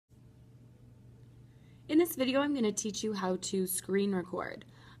In this video, I'm going to teach you how to screen record.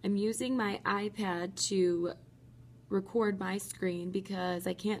 I'm using my iPad to record my screen because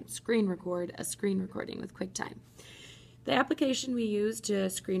I can't screen record a screen recording with QuickTime. The application we use to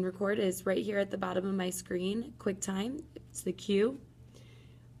screen record is right here at the bottom of my screen, QuickTime. It's the Q.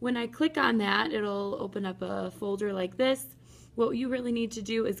 When I click on that, it'll open up a folder like this. What you really need to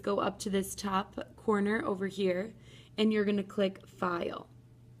do is go up to this top corner over here, and you're going to click File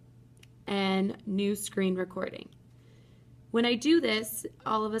and New Screen Recording. When I do this,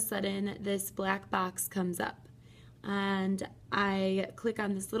 all of a sudden this black box comes up, and I click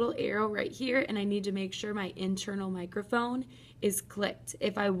on this little arrow right here, and I need to make sure my internal microphone is clicked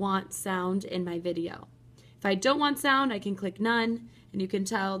if I want sound in my video. If I don't want sound, I can click None, and you can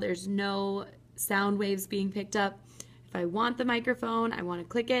tell there's no sound waves being picked up. If I want the microphone, I want to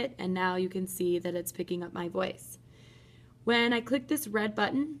click it, and now you can see that it's picking up my voice. When I click this red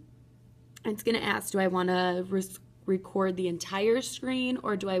button, it's going to ask, do I want to record the entire screen,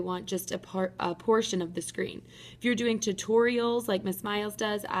 or do I want just a portion of the screen? If you're doing tutorials like Miss Miles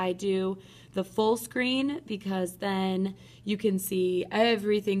does, I do the full screen because then you can see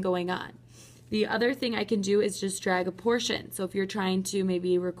everything going on. The other thing I can do is just drag a portion. So if you're trying to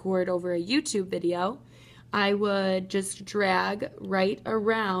maybe record over a YouTube video, I would just drag right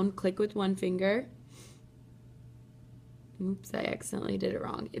around, click with one finger. Oops, I accidentally did it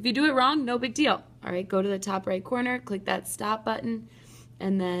wrong. If you do it wrong, no big deal. All right, go to the top right corner, click that stop button,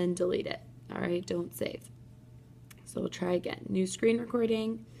 and then delete it. All right, don't save. So we'll try again. New screen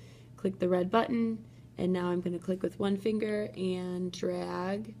recording, click the red button, and now I'm going to click with one finger and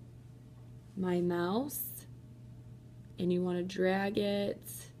drag my mouse. And you want to drag it,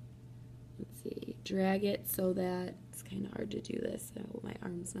 let's see, drag it so that, it's kind of hard to do this, so my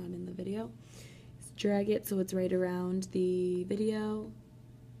arm's not in the video. Drag it so it's right around the video,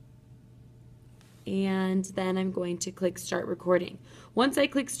 and then I'm going to click start recording. Once I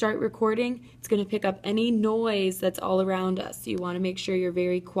click start recording, it's going to pick up any noise that's all around us. So you want to make sure you're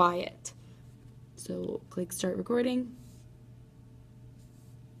very quiet. So click start recording.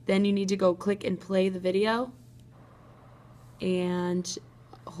 Then you need to go click and play the video, and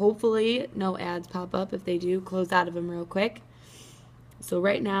hopefully no ads pop up. If they do, close out of them real quick. So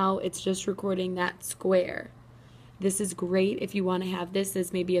right now it's just recording that square. This is great if you want to have this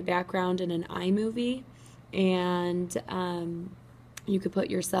as maybe a background in an iMovie, and you could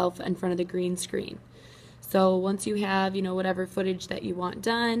put yourself in front of the green screen. So once you have, whatever footage that you want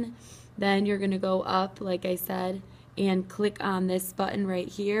done, then you're going to go up, like I said, and click on this button right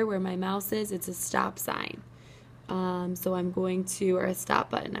here where my mouse is. It's a stop sign. So I'm going to, or a stop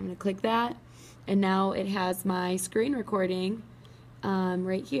button, I'm going to click that, and now it has my screen recording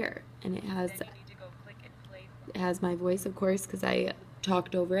right here, and it has my voice, of course, because I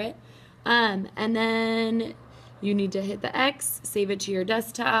talked over it, and then you need to hit the X, save it to your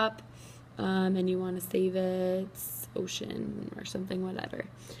desktop, and you want to save it Ocean or something, whatever,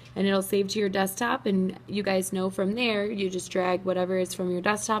 and it'll save to your desktop, and you guys know from there you just drag whatever is from your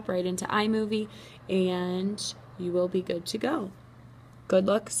desktop right into iMovie, and you will be good to go. Good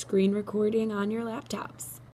luck screen recording on your laptops.